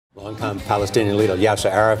Longtime Palestinian leader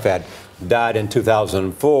Yasser Arafat died in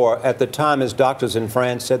 2004. At the time, his doctors in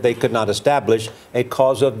France said they could not establish a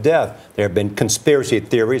cause of death. There have been conspiracy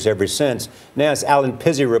theories ever since. Now, as Allen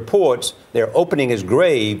Pizzey reports, they're opening his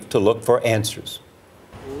grave to look for answers.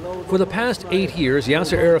 For the past 8 years,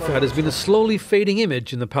 Yasser Arafat has been a slowly fading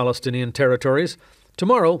image in the Palestinian territories.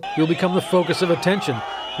 Tomorrow, he'll become the focus of attention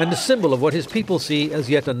and a symbol of what his people see as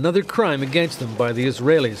yet another crime against them by the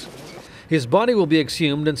Israelis. His body will be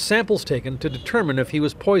exhumed and samples taken to determine if he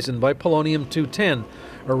was poisoned by polonium-210,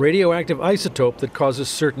 a radioactive isotope that causes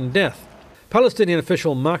certain death. Palestinian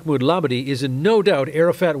official Mahmoud Labadi is in no doubt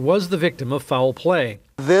Arafat was the victim of foul play.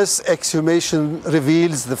 This exhumation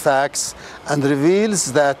reveals the facts and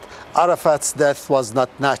reveals that Arafat's death was not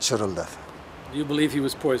natural death. Do you believe he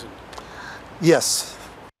was poisoned? Yes.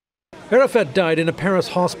 Arafat died in a Paris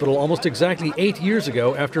hospital almost exactly 8 years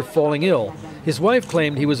ago after falling ill. His wife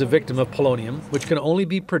claimed he was a victim of polonium, which can only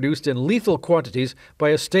be produced in lethal quantities by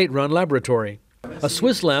a state-run laboratory. A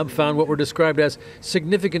Swiss lab found what were described as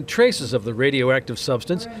significant traces of the radioactive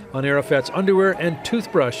substance on Arafat's underwear and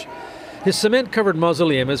toothbrush. His cement-covered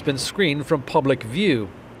mausoleum has been screened from public view.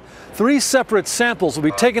 3 separate samples will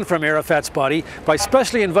be taken from Arafat's body by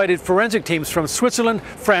specially invited forensic teams from Switzerland,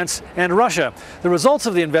 France, and Russia. The results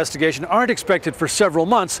of the investigation aren't expected for several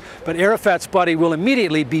months, but Arafat's body will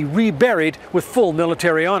immediately be reburied with full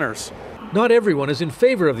military honors. Not everyone is in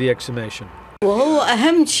favor of the exhumation. وهو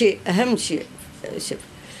أهم شيء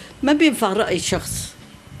ما بينفع رأي شخص.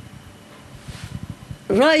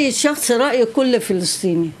 رأي الشخص رأي كل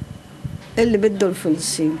فلسطيني اللي بده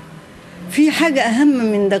الفلسطيني. في حاجة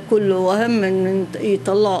أهم من ده كله وأهم من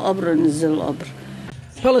يطلعوا قبر ينزلوا قبر.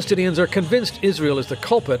 Palestinians are convinced Israel is the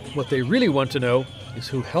culprit. What they really want to know is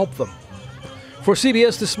who helped them. For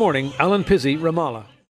CBS This Morning, Allen Pizzey, Ramallah.